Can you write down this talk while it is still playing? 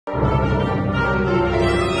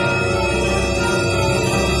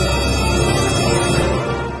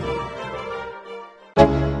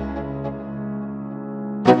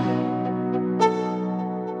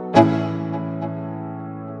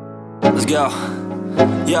Yo,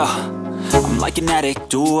 yo, I'm like an addict,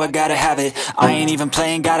 do I gotta have it. I ain't even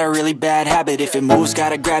playing, got a really bad habit. If it moves,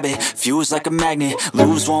 gotta grab it, fuse like a magnet.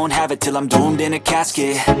 Lose, won't have it till I'm doomed in a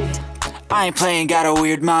casket. I ain't playing, got a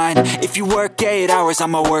weird mind. If you work 8 hours,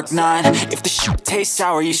 I'ma work 9. If the shit tastes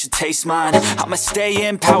sour, you should taste mine. I'ma stay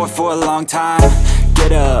in power for a long time.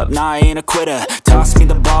 Get up, nah, I ain't a quitter. Toss me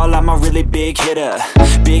the ball, I'm a really big hitter.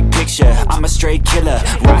 Big picture, I'm a straight killer.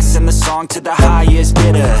 Rising the song to the highest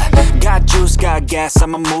bidder. Got juice, got gas,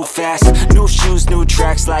 I'ma move fast. New shoes, new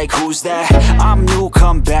tracks, like who's that? I'm new,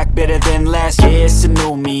 come back, better than last. Yeah, it's a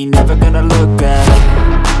new me, never gonna look back.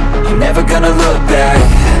 I'm never gonna look back.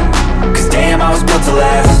 Cause damn, I was built to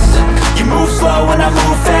last. You move slow and I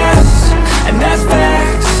move fast, and that's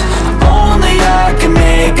facts. Only I can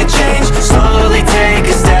make a change. Slowly take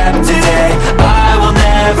a step today. I will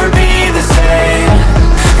never be the same.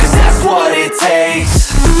 Cause that's what it takes.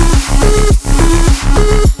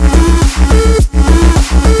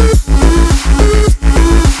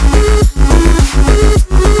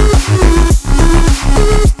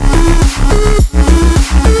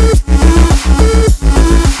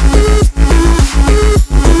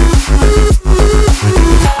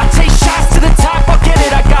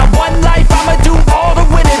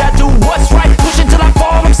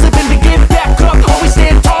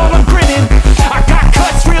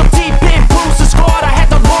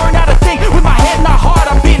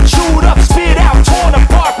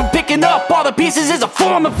 Pieces is a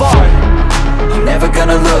form of art. I'm never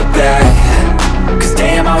gonna look back. Cause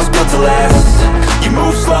damn, I was built to last. You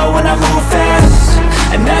move slow and I move fast,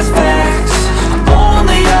 and that's facts.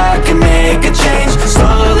 Only I can make a change.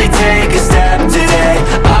 Slowly take a step today.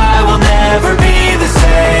 I will never be the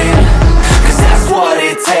same. Cause that's what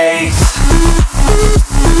it takes.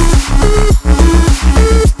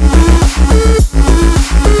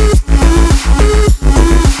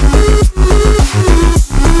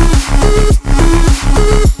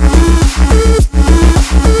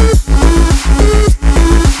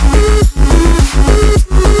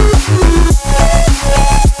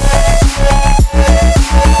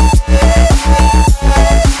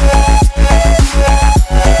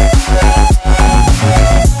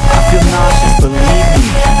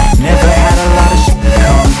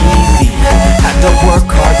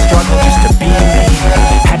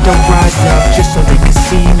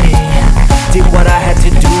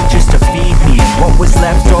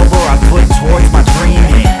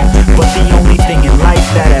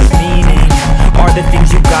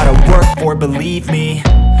 Believe me,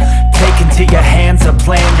 take into your hands a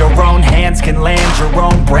plan. Your own hands can land your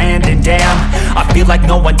own brand. And damn, I feel like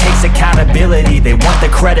no one takes accountability. They want the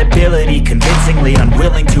credibility, convincingly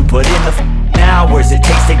unwilling to put in the hours it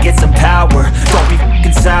takes to get some power. Don't be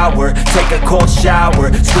f***ing sour, take a cold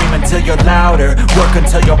shower. Scream until you're louder, work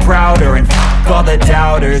until you're prouder. And f*** all the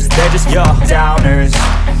doubters, they're just your downers.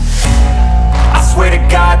 I swear to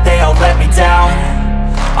God they all let me down.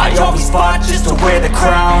 I always fought just to wear the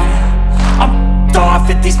crown. I'm f***ed off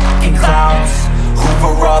at these f***ing clowns who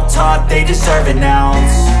were all taught they deserve an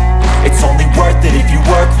ounce. It's only worth it if you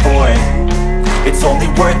work for it. It's only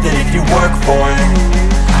worth it if you work for it.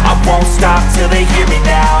 I won't stop till they hear me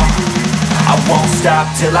now. I won't stop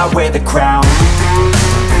till I wear the crown.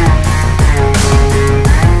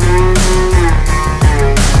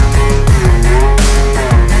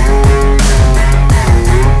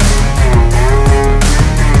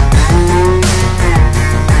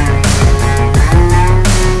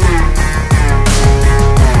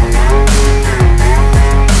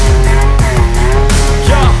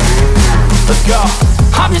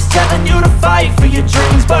 I'm just telling you to fight for your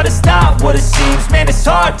dreams, but it's not what it seems. Man, it's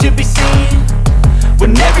hard to be seen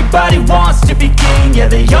when everybody wants to be king. Yeah,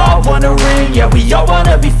 they all wanna ring, yeah, we all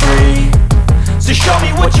wanna be free. So show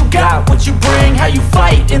me what you got, what you bring. How you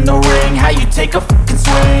fight in the ring, how you take a fucking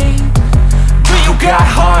swing. Do you got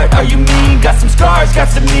heart, are you mean? Got some scars, got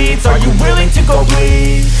some needs, are you willing to go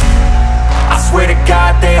bleed? I swear to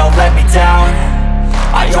God they all let me down.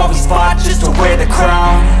 I always fought just to wear the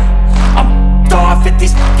crown. I'm off at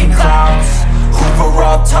these f***ing clowns who were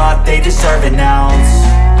all taught they deserve an ounce.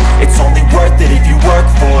 It's only worth it if you work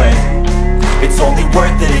for it. It's only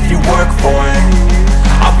worth it if you work for it.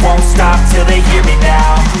 I won't stop till they hear me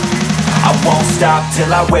now. I won't stop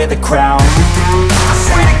till I wear the crown. I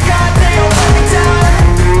swear to God they all let me down.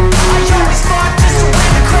 I always fought just to wear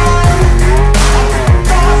the crown. I'm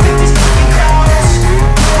off at these f***ing clowns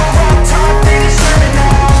who were all taught they deserve an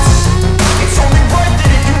ounce. It's only worth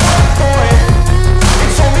it if you work for it.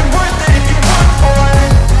 It's only worth it if you work for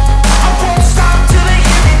it. I won't stop till they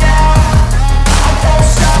hear me now. I won't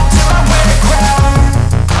stop till I wear the crown.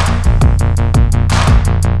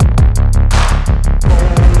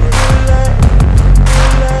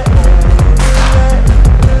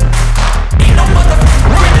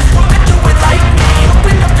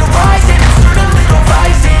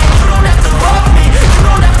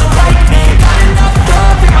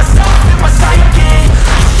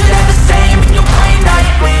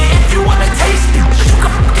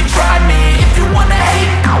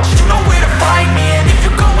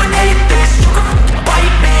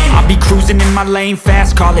 lane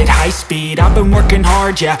fast, call it high speed. I've been working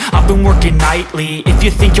hard, yeah, I've been working nightly. If you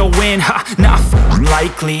think you'll win, ha, nah,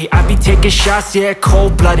 likely. I be taking shots, yeah,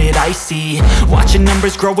 cold-blooded, icy. Watching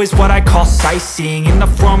numbers grow is what I call sightseeing. In the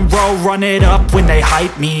front row, run it up when they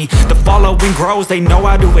hype me. The following grows, they know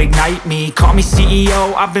how to ignite me. Call me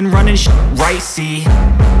CEO, I've been running shit right, see.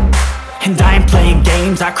 And I ain't playing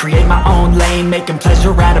games, I create my own lane, making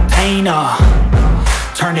pleasure out of pain,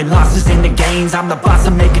 turning losses into gains. I'm the boss,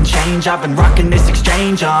 I'm making change. I've been rocking this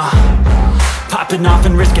exchange, popping off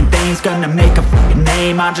and risking things. Gonna make a f***ing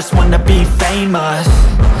name. I just wanna be famous,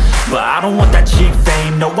 but I don't want that cheap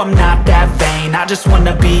fame. No, I'm not that vain. I just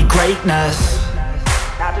wanna be greatness.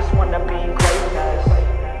 I just wanna be greatness.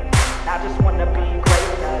 I just wanna be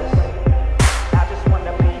greatness. I just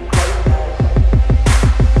wanna be greatness.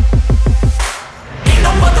 Ain't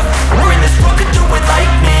no motherfucker in this world could do it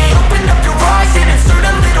like me. Open up your eyes and insert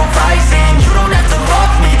a little rising. You don't have to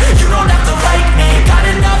love me, you don't have to like me. Got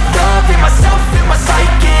enough love in myself, in my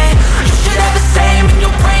psyche. You should have the same in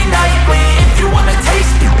your brain nightly. If you wanna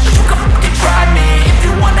taste me, you can fucking try me. If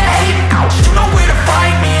you wanna hate me, you know where to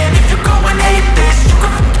find me. And if you go and hate this, you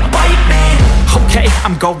can fucking bite me. Okay,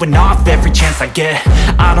 I'm going off every chance I get.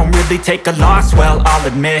 I don't really take a loss, well, I'll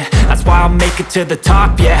admit. That's why I'll make it to the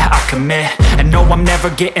top, yeah, I commit. And no, I'm never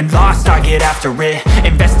getting lost, I get after it.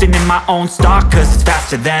 Investing in my own stock, cause it's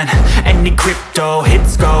faster than any crypto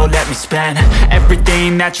hits go, let me spend.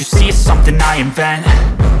 Everything that you see is something I invent,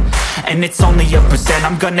 and it's only a percent.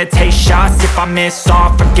 I'm gonna take shots, if I miss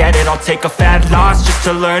all, forget it. I'll take a fat loss just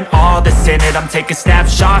to learn all that's in it. I'm taking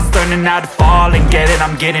snapshots, learning how to fall and get it.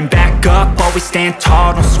 I'm getting back up, always stand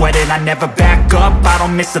tall, don't sweat it. I never back up, I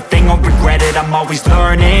don't miss a thing or regret it. I'm always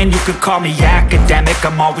learning, you could call me academic.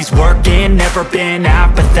 I'm always working, never been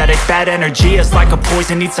apathetic. Bad energy is like a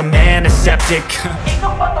poison, needs some antiseptic. Ain't no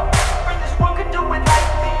motherfucker in this world could do it like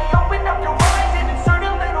me. Open up your eyes and insert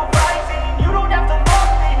a little rising. You don't have to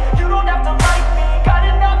love me, you don't have to like me. Got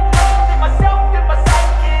enough love in myself, in my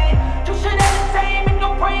psyche. You should have the same in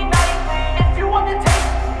your brain nightly. If you want to taste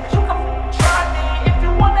me, you can f***ing try me. If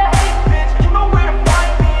you want to hate, bitch, you know where to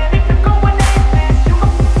find me. And if you go and hate this, you can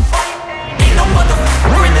f***ing fight me. Ain't no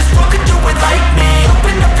motherfucker in this world could do it like me.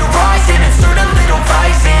 Open up your eyes and insert a little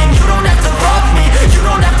rising. You don't have to love me, you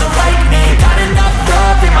don't have to like me. Got enough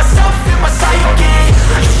love in myself, in my psyche.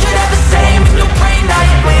 You should have the same in your brain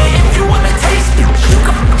nightly. If you want to taste me, you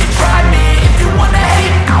can f***ing try me. If you want to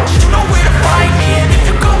hate, you know where to find me. And if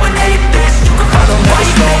you go and hate this, you can f***ing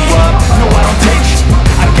fight me. I don't ever slow up, no I don't take shit.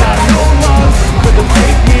 I got no love for the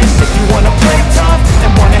fakeness. If you wanna play tough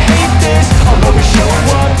and wanna hate this, I'll always show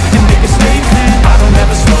up and make a statement. I don't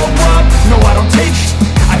ever slow up, no I don't take shit.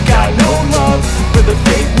 I got no love for the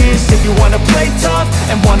fakeness. If you wanna play tough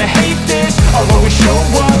and wanna hate this, I'll always show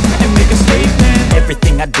up and make a statement.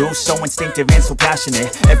 Everything I do so instinctive and so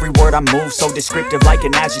passionate. Every word I move so descriptive like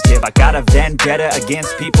an adjective. I got a vendetta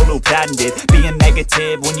against people who patented being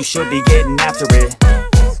negative when you should be getting after it.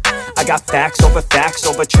 I got facts over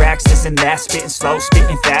tracks, this and that. Spitting slow,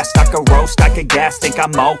 spitting fast, I could roast, I could gas. Think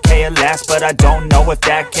I'm okay at last, but I don't know if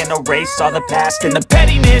that can erase all the past. And the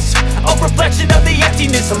pettiness, a reflection of the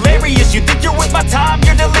emptiness. Hilarious, you think you're with my time,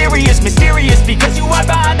 you're delirious. Mysterious, because you hide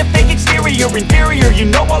behind a fake exterior. Inferior, you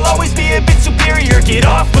know I'll always be a bit superior. Get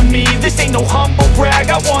off of me, this ain't no humble brag.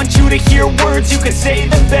 I want you to hear words, you can say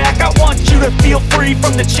them back. I want you to feel free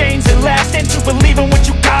from the chains that last, and to believe in what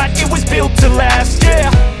you got, it was built to last, yeah.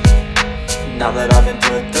 Now that I've been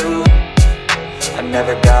put through, I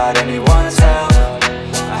never got anyone's help.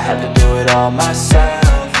 I had to do it all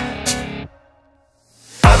myself.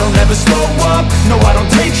 I don't ever slow up, no I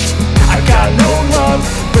don't take shit. I got no love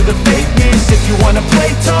for the fakeness. If you wanna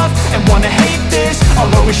play tough and wanna hate this,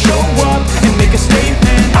 I'll always show up and make a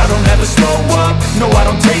statement. I don't ever slow up, no I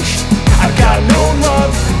don't take shit. I got no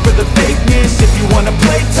love for the fakeness. If you wanna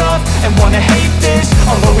play tough and wanna hate this,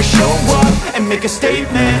 I'll always show up and make a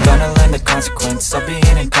statement. Gonna learn the consequence of being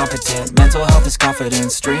incompetent. Mental health is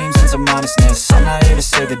confidence, dreams and some honestness. I'm not here to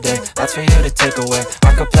save the day, that's for you to take away.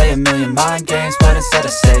 I could play a million mind games, but instead I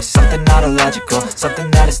say something not illogical,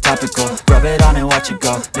 something that is topical. Rub it on and watch it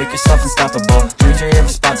go, make yourself unstoppable. Dreams are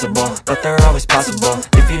irresponsible, but they're always possible.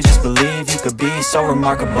 If you just believe, you could be so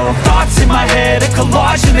remarkable. Thoughts in my head, a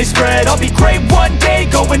collage and they spread. I'll be great one day,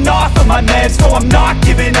 going off of my meds. No, I'm not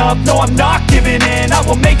giving up, no, I'm not giving in. I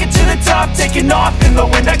will make it to the top, taking off in the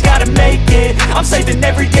wind. I gotta make it, I'm saving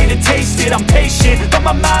every day to taste it. I'm patient, but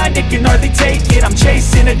my mind, it can hardly take it. I'm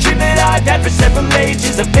chasing a dream that I've had for several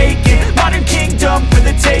ages. A vacant, modern kingdom for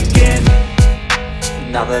the taking.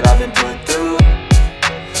 Now that I've been put through,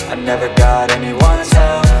 I never got anyone's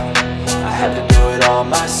help. I had to do it all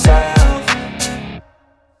myself.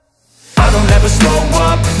 I don't ever never slow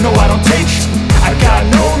up, no I don't take sh*t. I got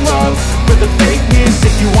no love for the fakeness.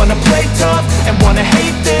 If you wanna play tough and wanna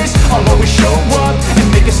hate this, I'll always show up and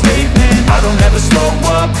make a statement. I don't ever slow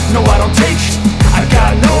up, no I don't take sh*t. I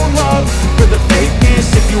got no love for the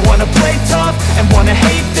fakeness. If you wanna play tough and wanna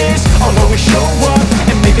hate this, I'll always show up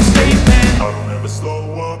and make a statement. I don't ever slow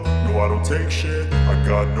up, no I don't take shit. I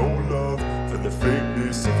got no love for the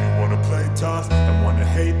fakeness. If you wanna play tough and wanna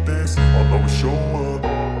hate this, I'll always show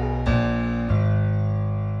up.